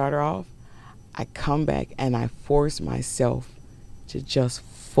dropped my daughter off, I come back and I force myself to just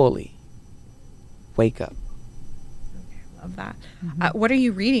fully wake up. Love that. What are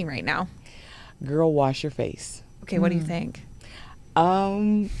you reading right now? Girl, wash your face. Okay, what do you think?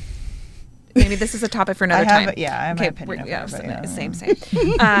 Um, Maybe this is a topic for another I have, time. yeah, I have my Okay, opinion. yeah, Of it, but yeah.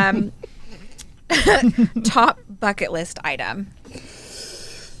 same. Top bucket list item.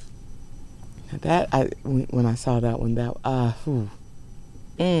 when I saw that one,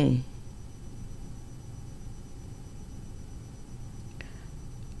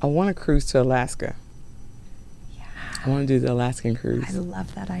 I want to cruise to Alaska. Yeah. I want to do the Alaskan cruise. I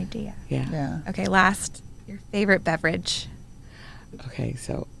love that idea. Yeah. Yeah. Okay, last, your favorite beverage. Okay,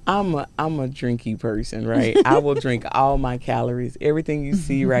 so I'm a drinky person, right? I will drink all my calories, everything you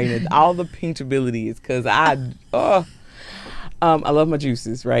see right now, all the pinchability is because I love my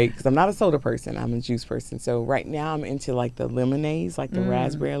juices, right? Because I'm not a soda person, I'm a juice person. So right now I'm into like the lemonades, like the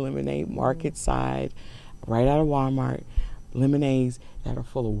raspberry lemonade, market side, right out of Walmart, lemonades that are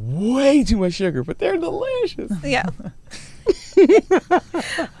full of way too much sugar, but they're delicious. Yeah.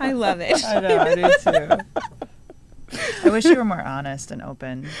 I love it. I know, I do too. I wish you were more honest and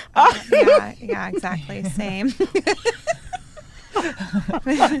open. Yeah, exactly. Same. All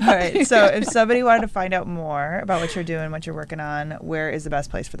right. So if somebody wanted to find out more about what you're doing, what you're working on, where is the best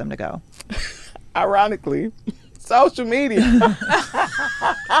place for them to go? Ironically, social media.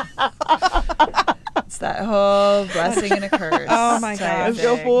 It's that whole blessing and a curse. Oh my gosh. Let's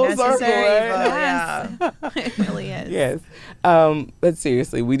go full circle, Necessary right? evil, yeah. It really is. Yes. But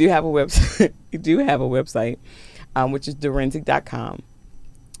seriously, we do have a website. Which is Dorenzic.com.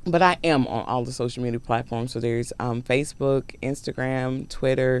 But I am on all the social media platforms. So there's Facebook, Instagram,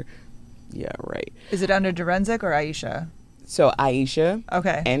 Twitter. Yeah, right. Is it under Dorenzic or Ieshea? So Ieshea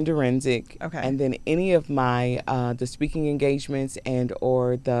Okay. and Dorenzic. Okay. And then any of my the speaking engagements and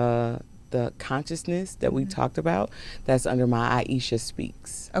or the consciousness that we talked about, that's under my Ieshea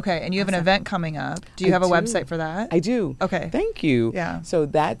Speaks. Okay. And you have an event coming up. Do you have a website for that? I do. Okay. Thank you. Yeah. So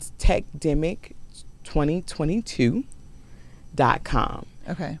that's techdemic2022.com.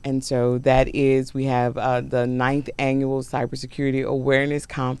 Okay. And so that is, we have the 9th annual Cybersecurity Awareness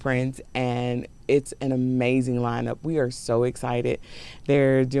Conference, and it's an amazing lineup. We are so excited.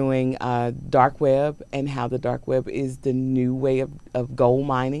 They're doing dark web and how the dark web is the new way of gold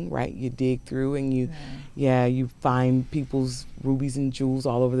mining, right? You dig through and you find people's rubies and jewels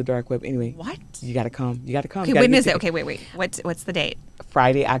all over the dark web. Anyway, What? you got to come. You got to come. Okay, You gotta when get is it? tickets. Okay, wait. What's the date?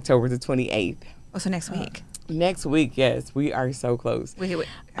 Friday, October the 28th. Oh, so next week. Next week, yes. We are so close. Wait.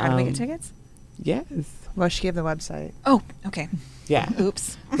 How do we get tickets? Yes. Well, she gave the website. Oh, okay. Yeah.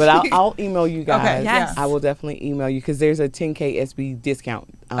 Oops. But I'll email you guys. Okay, yes. I will definitely email you because there's a 10K SB discount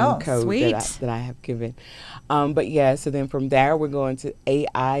code sweet. that I have given. But yeah, so then from there, we're going to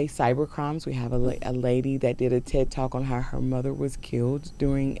AI cybercrimes. We have a lady that did a TED Talk on how her mother was killed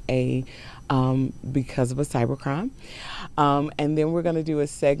during because of a cybercrime. And then we're going to do a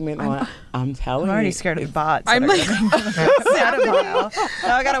segment on, I'm telling you. I'm already scared of the bots. I'm like, Now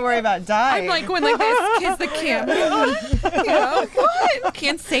I got to worry about dying. I'm like going like this, kiss the camera. What?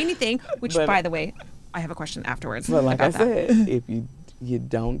 Can't say anything. Which, But- by the way, I have a question afterwards. But like I about that. said, if you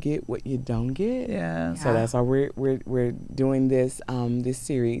don't get what you don't get. Yeah. So that's why we're doing this this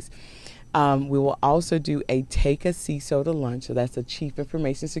series. We will also do a take a CISO to lunch. So that's a Chief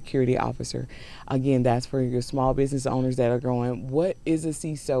Information Security Officer. Again, that's for your small business owners that are going, what is a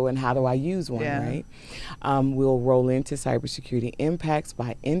CISO and how do I use one, right? We'll roll into cybersecurity impacts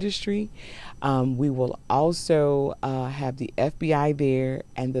by industry. We will also have the FBI there,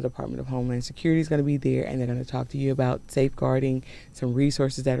 and the Department of Homeland Security is going to be there, and they're going to talk to you about safeguarding some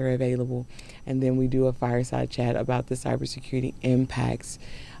resources that are available. And then we do a fireside chat about the cybersecurity impacts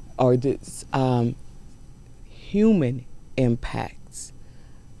or the human impacts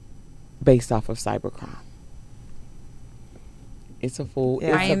based off of cybercrime. It's a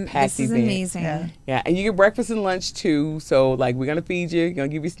packed This is event. amazing. Yeah. And you get breakfast and lunch too. So like we're gonna feed you, gonna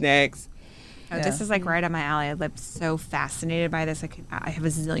give you snacks. Oh, this is like right up my alley. I'm so fascinated by this. I have a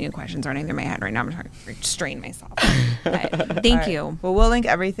zillion questions running through my head right now. I'm trying to restrain myself. But thank you. Well, we'll link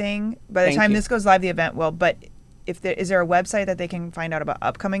everything. By the Thank time you. this goes live, the event will. But is there a website that they can find out about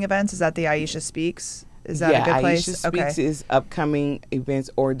upcoming events? Is that the Ieshea Speaks? Is that a good place? Ieshea Speaks is upcoming events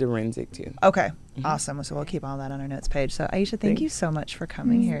or Dorenzic too. Okay. Awesome. So we'll keep all that on our notes page. So Ieshea, thank you so much for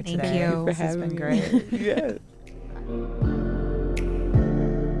coming here today. Thank you. For This has having been me. great. Yes.